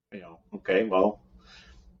 Okay, well,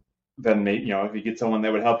 then if you get someone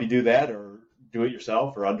that would help you do that, or do it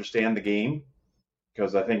yourself, or understand the game,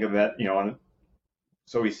 because I think of that,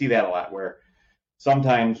 so we see that a lot, where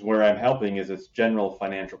sometimes where I'm helping is it's general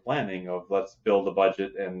financial planning of, let's build a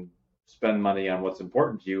budget and spend money on what's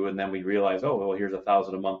important to you. And then we realize, oh, well, here's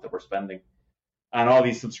 $1,000 a month that we're spending on all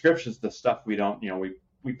these subscriptions to stuff we don't,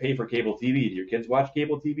 we pay for cable TV. Do your kids watch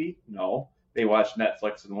cable TV? No, they watch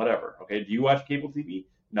Netflix and whatever. Okay. Do you watch cable TV?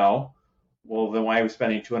 No. Well, then why are we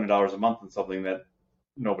spending $200 a month on something that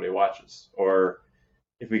nobody watches? Or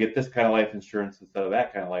if we get this kind of life insurance instead of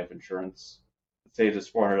that kind of life insurance, it saves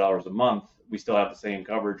us $400 a month. We still have the same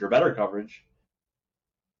coverage or better coverage.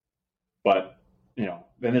 But,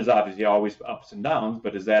 then there's obviously always ups and downs,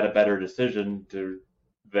 but is that a better decision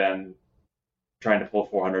than trying to pull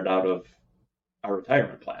 $400 out of our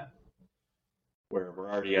retirement plan, where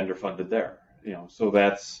we're already underfunded there? So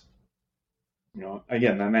that's,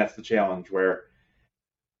 again, then that's the challenge, where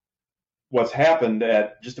what's happened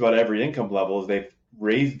at just about every income level is they've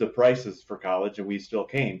raised the prices for college and we still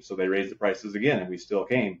came. So they raised the prices again and we still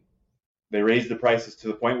came. They raised the prices to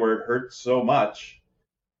the point where it hurt so much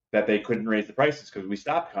that they couldn't raise the prices because we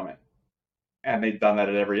stopped coming. And they've done that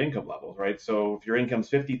at every income level, right? So if your income's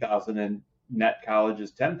 $50,000 and net college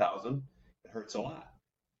is $10,000, it hurts a lot.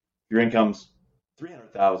 If your income's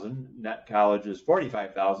 $300,000, net college is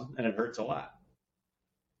 $45,000, and it hurts a lot.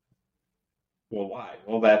 Well, why?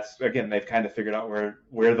 Well, that's, again, they've kind of figured out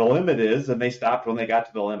where the limit is, and they stopped when they got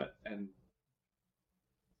to the limit. And,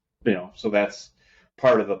 so that's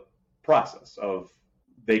part of the process of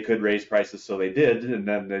they could raise prices, so they did, and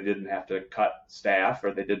then they didn't have to cut staff,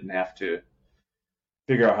 or they didn't have to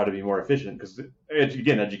figure out how to be more efficient. Because,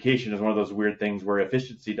 again, education is one of those weird things where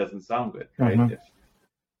efficiency doesn't sound good, right? Mm-hmm.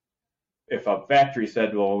 If a factory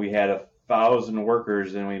said, well, we had 1,000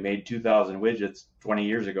 workers and we made 2,000 widgets 20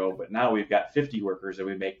 years ago, but now we've got 50 workers and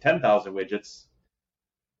we make 10,000 widgets,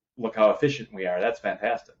 look how efficient we are. That's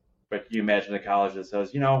fantastic. But you imagine a college that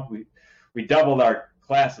says, we doubled our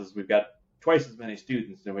classes, we've got twice as many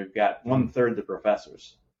students, and we've got 1/3 the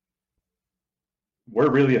professors. We're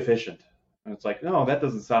really efficient. And it's like, no, that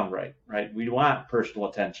doesn't sound right? We want personal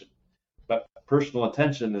attention. But personal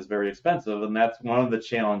attention is very expensive, and that's one of the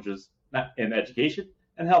challenges not in education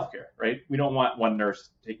and healthcare, right? We don't want one nurse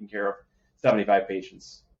taking care of 75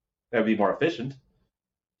 patients. That would be more efficient,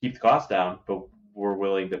 keep the cost down, but we're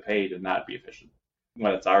willing to pay to not be efficient.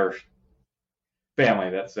 When it's our family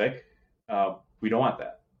that's sick, we don't want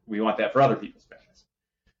that. We want that for other people's families.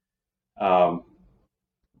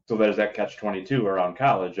 So there's that catch-22 around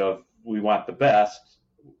college of we want the best,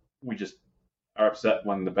 we just are upset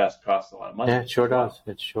when the best costs a lot of money. Yeah, it sure does.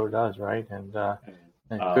 It sure does, right? And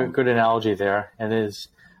good analogy there. And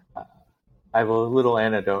I have a little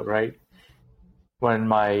anecdote, right?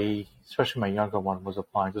 When especially my younger one was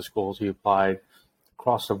applying to schools, he applied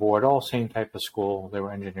across the board, all same type of school. They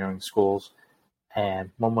were engineering schools. And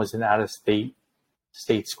one was an out-of-state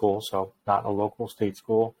school, so not a local state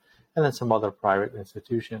school, and then some other private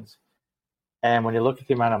institutions. And when you look at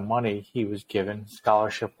the amount of money he was given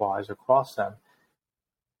scholarship-wise across them,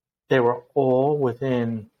 they were all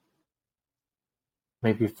within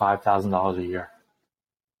maybe $5,000 a year.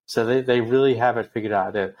 So they really have it figured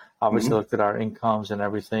out. They obviously looked at our incomes and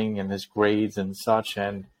everything and his grades and such,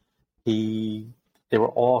 and they were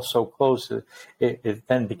all so close. It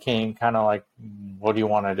then became kind of like, what do you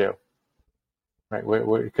want to do? Right?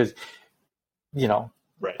 Because,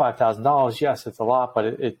 right. $5,000, yes, it's a lot, but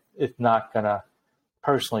it's not going to,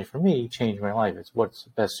 personally for me, change my life. It's what's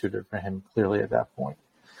best suited for him clearly at that point.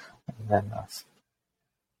 And then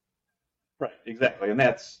Right, exactly. And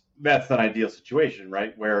that's an ideal situation,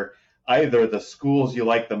 right? Where either the schools you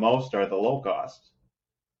like the most are the low cost,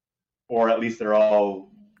 or at least they're all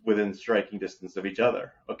within striking distance of each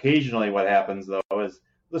other. Occasionally what happens, though, is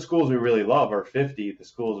the schools we really love are 50, the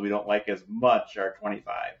schools we don't like as much are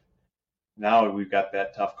 25. Now we've got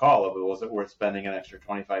that tough call of, was it worth spending an extra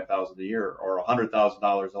 $25,000 a year or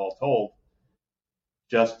 $100,000 all told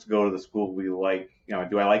just to go to the school we like?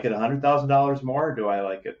 Do I like it $100,000 more, or do I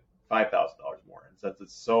like it $5,000 more? And since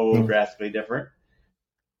it's so drastically different,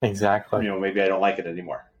 exactly, maybe I don't like it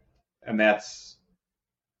anymore. And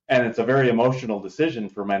it's a very emotional decision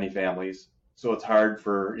for many families. So it's hard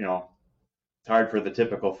for the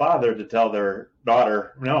typical father to tell their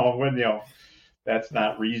daughter, no, when that's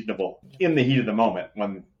not reasonable in the heat of the moment.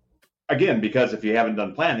 When, again, because if you haven't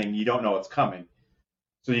done planning, you don't know what's coming.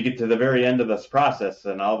 So you get to the very end of this process,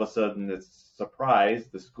 and all of a sudden it's surprise,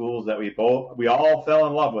 the schools that we all fell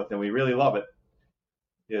in love with and we really love it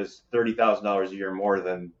is $30,000 a year more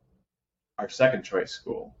than our second choice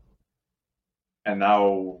school. And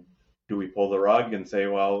now do we pull the rug and say,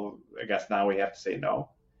 well, I guess now we have to say no?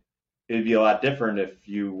 It'd be a lot different if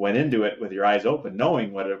you went into it with your eyes open,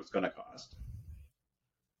 knowing what it was going to cost.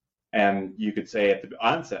 And you could say at the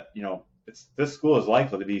onset, this school is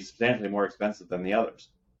likely to be substantially more expensive than the others.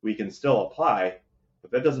 We can still apply, but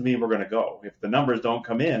that doesn't mean we're going to go. If the numbers don't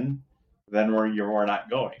come in, then you're not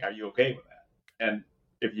going. Are you okay with that? And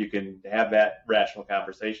if you can have that rational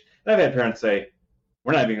conversation. And I've had parents say,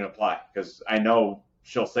 we're not even going to apply because I know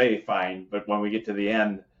she'll say fine, but when we get to the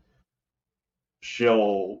end,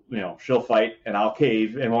 she'll fight and I'll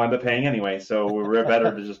cave and we'll end up paying anyway. So we're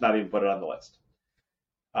better to just not even put it on the list.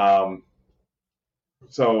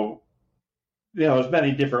 So, there's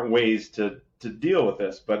many different ways to deal with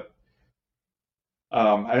this, but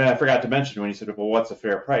I forgot to mention when you said, well, what's a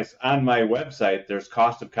fair price? On my website, there's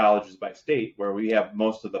cost of colleges by state, where we have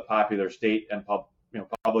most of the popular state and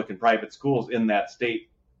public and private schools in that state.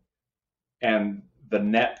 And the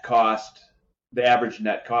average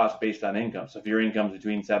net cost based on income. So if your income's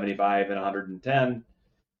between 75 and 110,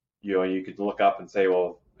 you could look up and say,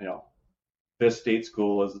 well, this state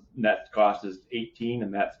school's net cost is 18,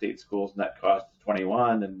 and that state school's net cost is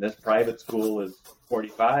 21, and this private school is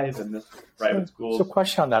 45, and this private school. So,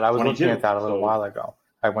 question on that. I was 22. looking at that a little while ago.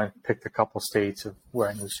 I picked a couple states of where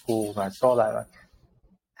I knew schools, and I saw that. Like,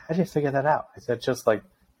 how did you figure that out? Is that just like,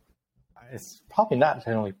 it's probably not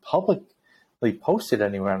generally public really posted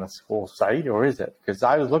anywhere on the school site, or is it? Because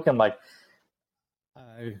I was looking like,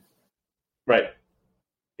 right.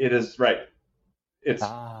 It is right.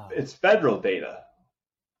 It's federal data.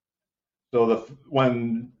 So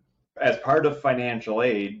when as part of financial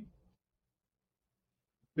aid,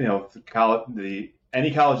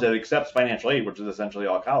 any college that accepts financial aid, which is essentially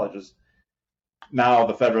all colleges, now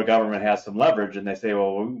the federal government has some leverage, and they say,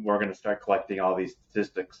 well, we're going to start collecting all these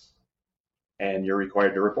statistics, and you're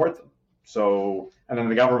required to report them. So, and then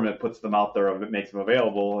the government puts them out there, it makes them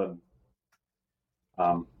available, and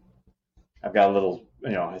I've got a little,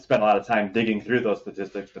 I spent a lot of time digging through those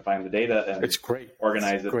statistics to find the data and it's great.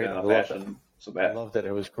 Organize it in a fashion so that I loved it.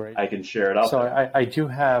 It was great. I can share it out. So I do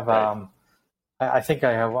have, right. I think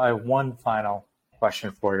I have one final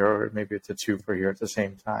question for you, or maybe it's a two for you at the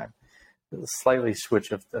same time. Slightly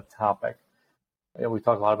switch of the topic. We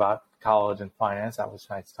talked a lot about college and finance. That was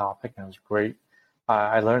tonight's topic, and it was great.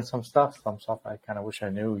 I learned some stuff I kind of wish I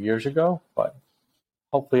knew years ago, but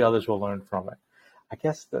hopefully others will learn from it. I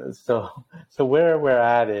guess so where we're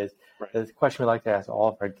at is right. The question we like to ask all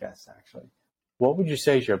of our guests, actually. What would you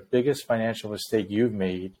say is your biggest financial mistake you've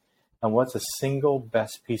made, and what's the single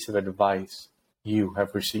best piece of advice you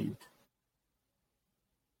have received?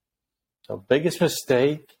 So biggest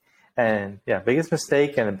mistake and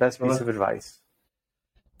the best piece of advice.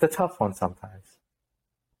 The tough one sometimes.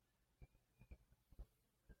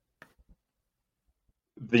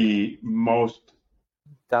 The most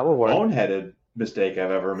boneheaded mistake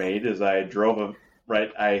I've ever made is I drove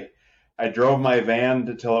I drove my van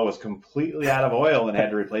until it was completely out of oil and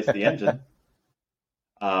had to replace the engine.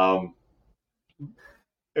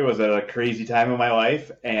 It was at a crazy time in my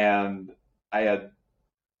life, and I had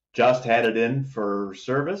just had it in for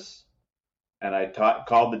service, and I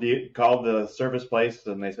called the service place,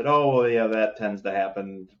 and they said, "Oh, well, yeah, that tends to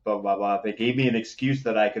happen." Blah blah blah. They gave me an excuse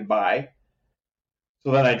that I could buy.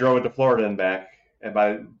 So then I drove it to Florida and back, and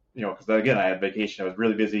because again I had vacation. I was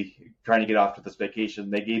really busy trying to get off to this vacation.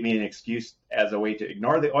 They gave me an excuse as a way to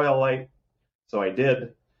ignore the oil light, so I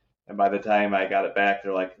did. And by the time I got it back,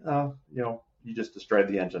 they're like, "Oh, you just destroyed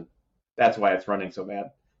the engine. That's why it's running so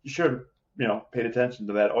bad. You should have, paid attention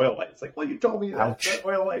to that oil light." It's like, well, you told me that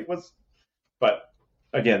oil light was. But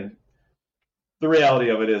again, the reality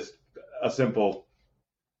of it is a simple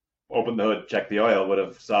open the hood, check the oil would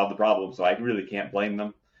have solved the problem. So I really can't blame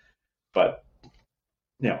them. But,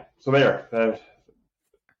 so there.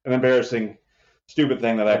 An embarrassing, stupid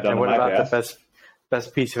thing that I've done in my past. And what about the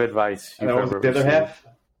best piece of advice you've ever received? The other half?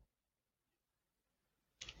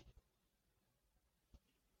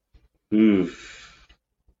 Oof.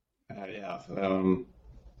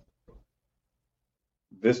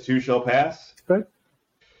 This too shall pass. Good.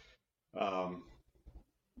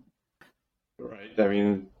 Right. I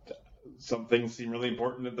mean, some things seem really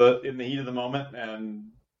important in the heat of the moment,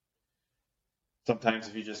 and sometimes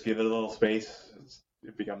if you just give it a little space,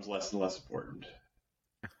 it becomes less and less important.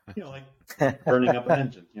 Like burning up an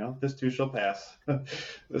engine. This too shall pass.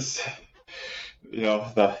 This,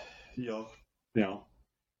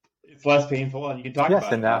 it's less painful, and you can talk about it.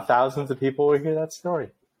 Yes, and now thousands of people will hear that story.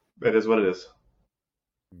 That is what it is.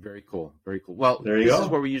 Very cool. Very cool. Well, this is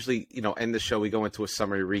where we usually, end the show. We go into a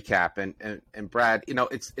summary recap, and Brad,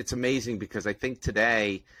 it's amazing because I think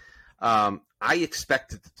today, I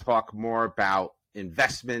expected to talk more about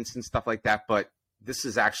investments and stuff like that, but this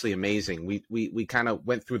is actually amazing. We kind of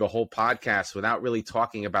went through the whole podcast without really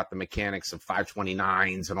talking about the mechanics of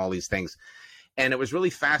 529s and all these things. And it was really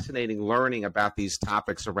fascinating learning about these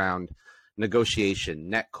topics around negotiation,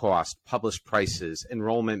 net cost, published prices,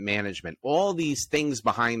 enrollment management, all these things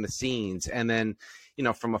behind the scenes. And then,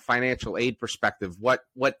 from a financial aid perspective, what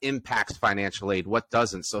impacts financial aid, what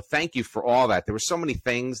doesn't. So thank you for all that. There were so many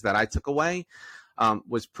things that I took away.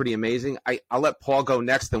 Was pretty amazing. I'll let Paul go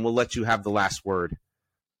next, and we'll let you have the last word.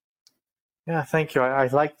 Yeah, thank you. I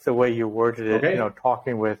like the way you worded it, okay.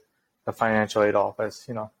 Talking with the financial aid office,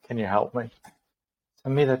 can you help me? To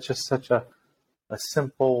me, that's just such a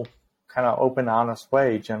simple, kind of open, honest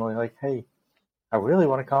way, generally like, hey, I really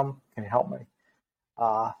want to come. Can you help me?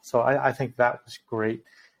 So I think that was great.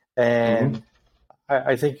 And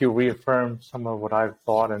I think you reaffirmed some of what I've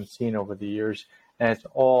thought and seen over the years. And it's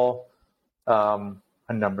all a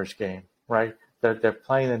numbers game, right? They're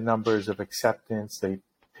playing the numbers of acceptance. They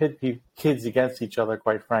pit kids against each other,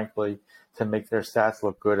 quite frankly, to make their stats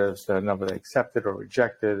look good as the number they accepted or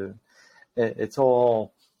rejected. And they're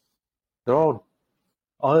all,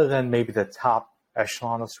 other than maybe the top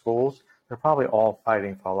echelon of schools, they're probably all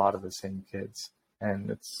fighting for a lot of the same kids. And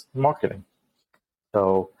it's marketing.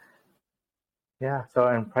 So,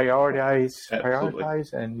 and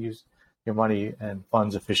prioritize and use your money and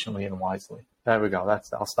funds efficiently and wisely. There we go.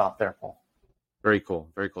 I'll stop there, Paul. Very cool.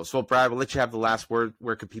 Very cool. So, Brad, we'll let you have the last word.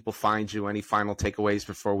 Where could people find you? Any final takeaways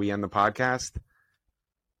before we end the podcast?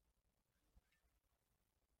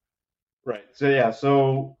 Right.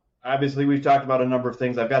 So obviously we've talked about a number of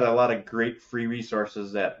things. I've got a lot of great free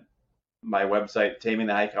resources at my website,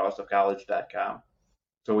 tamingthehighcostofcollege.com.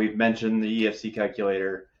 So we've mentioned the EFC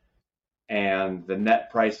calculator and the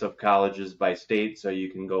net price of colleges by state, so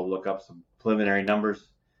you can go look up some preliminary numbers.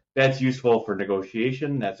 That's useful for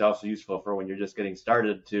negotiation. That's also useful for when you're just getting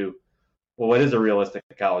started to, well, what is a realistic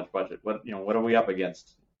college budget? What are we up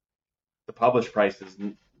against? The published price is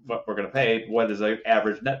what we're going to pay. What is the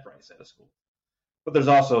average net price at a school? But there's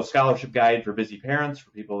also a scholarship guide for busy parents,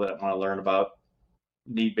 for people that want to learn about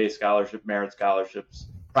need-based scholarship, merit scholarships,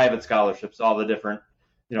 private scholarships, all the different,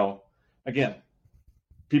 again,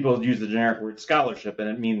 people use the generic word scholarship and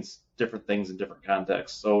it means different things in different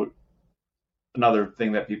contexts. So another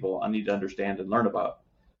thing that people need to understand and learn about.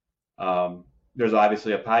 There's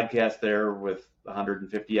obviously a podcast there with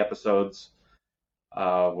 150 episodes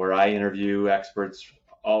where I interview experts,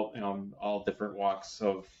 all different walks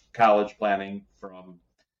of college planning, from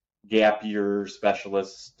gap year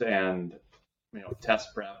specialists and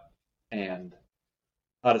test prep and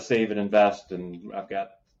how to save and invest. And I've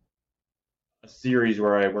got a series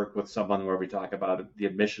where I work with someone where we talk about the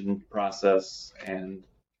admission process, and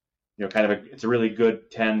it's a really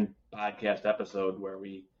good 10 podcast episode where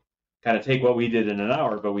we kind of take what we did in an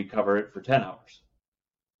hour, but we cover it for 10 hours,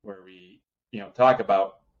 where we talk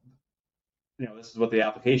about this is what the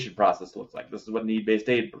application process looks like. This is what need-based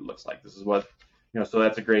aid looks like. This is what, so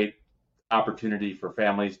that's a great opportunity for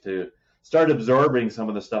families to start absorbing some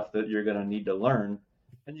of the stuff that you're going to need to learn.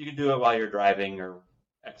 And you can do it while you're driving or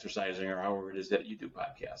exercising or however it is that you do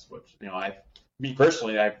podcasts, which, me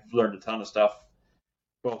personally, I've learned a ton of stuff,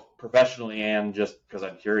 both professionally and just because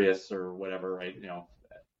I'm curious or whatever, right?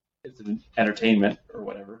 It's an entertainment or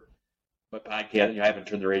whatever. But podcast, I haven't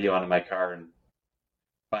turned the radio on in my car in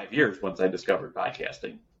 5 years once I discovered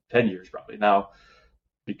podcasting, 10 years probably now,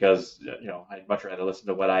 because, I'd much rather listen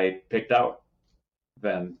to what I picked out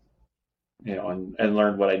than, and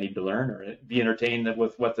learn what I need to learn or be entertained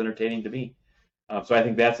with what's entertaining to me. So I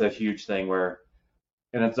think that's a huge thing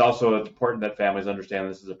and it's also important that families understand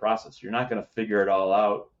this is a process. You're not going to figure it all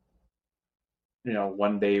out,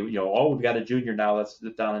 one day, we've got a junior now, let's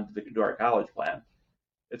sit down and do our college plan.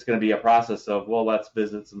 It's going to be a process of, well, let's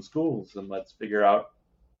visit some schools and let's figure out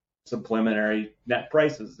some preliminary net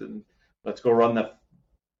prices, and let's go run the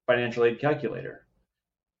financial aid calculator.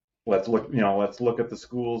 Let's look at the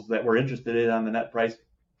schools that we're interested in on the net price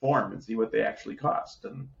form and see what they actually cost.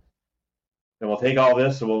 And then we'll take all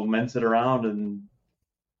this and we'll mince it around, and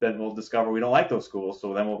then we'll discover we don't like those schools.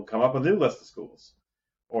 So then we'll come up with a new list of schools,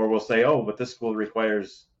 or we'll say, oh, but this school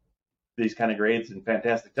requires these kind of grades and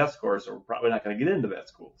fantastic test scores, so we're probably not going to get into that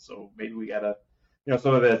school. So maybe we got to,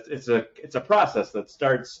 so that it's a process that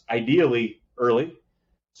starts ideally early,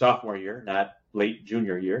 sophomore year, not late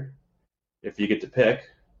junior year, if you get to pick.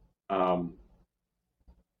 And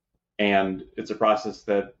it's a process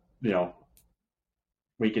that,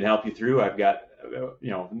 we can help you through. I've got, a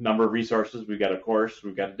number of resources. We've got a course.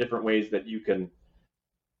 We've got different ways that you can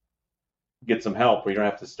get some help where you don't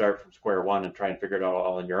have to start from square one and try and figure it out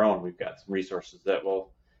all on your own. We've got some resources that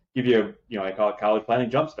will give you, I call it college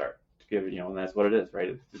planning jumpstart. And that's what it is,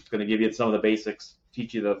 right? It's going to give you some of the basics,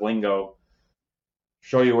 teach you the lingo,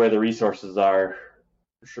 show you where the resources are,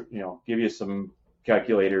 give you some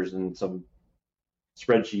calculators and some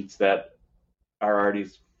spreadsheets that are already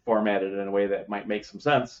formatted in a way that might make some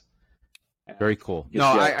sense. Very cool. No,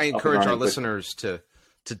 I encourage our listeners to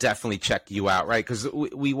definitely check you out, right? Because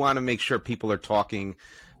we want to make sure people are talking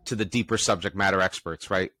to the deeper subject matter experts,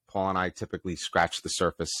 right? Paul and I typically scratch the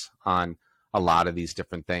surface on a lot of these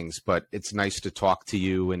different things, but it's nice to talk to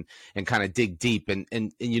you and kind of dig deep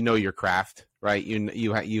and your craft, right?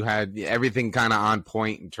 You had everything kind of on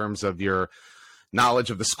point in terms of your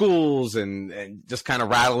knowledge of the schools and just kind of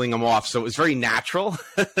rattling them off. So it was very natural.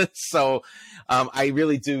 So I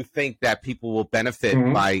really do think that people will benefit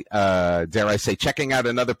by, dare I say, checking out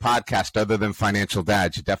another podcast other than Financial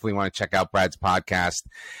Dads. You definitely want to check out Brad's podcast,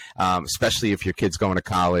 especially if your kid's going to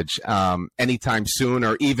college anytime soon,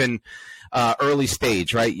 or even early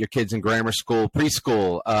stage, right? Your kid's in grammar school,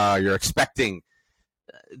 preschool, you're expecting.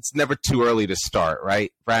 It's never too early to start,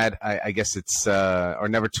 right, Brad? I guess it's or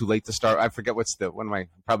never too late to start. I forget I'm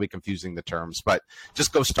probably confusing the terms, but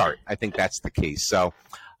just go start. I think that's the case. So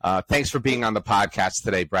thanks for being on the podcast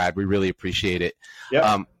today, Brad. We really appreciate it.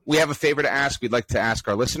 Yep. We have a favor to ask. We'd like to ask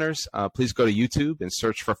our listeners, please go to YouTube and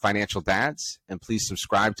search for Financial Dads, and please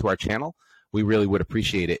subscribe to our channel. We really would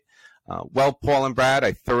appreciate it. Well, Paul and Brad,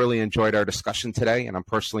 I thoroughly enjoyed our discussion today, and I'm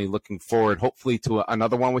personally looking forward, hopefully, to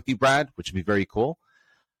another one with you, Brad, which would be very cool.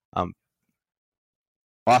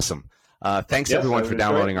 Awesome. Thanks, everyone, for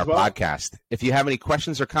downloading our podcast. If you have any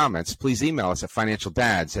questions or comments, please email us at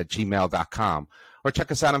financialdads@gmail.com or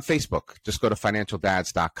check us out on Facebook. Just go to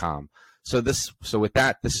financialdads.com. So with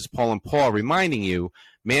that, this is Paul and Paul reminding you,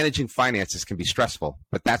 managing finances can be stressful,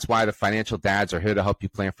 but that's why the Financial Dads are here to help you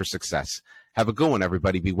plan for success. Have a good one,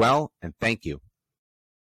 everybody. Be well, and thank you.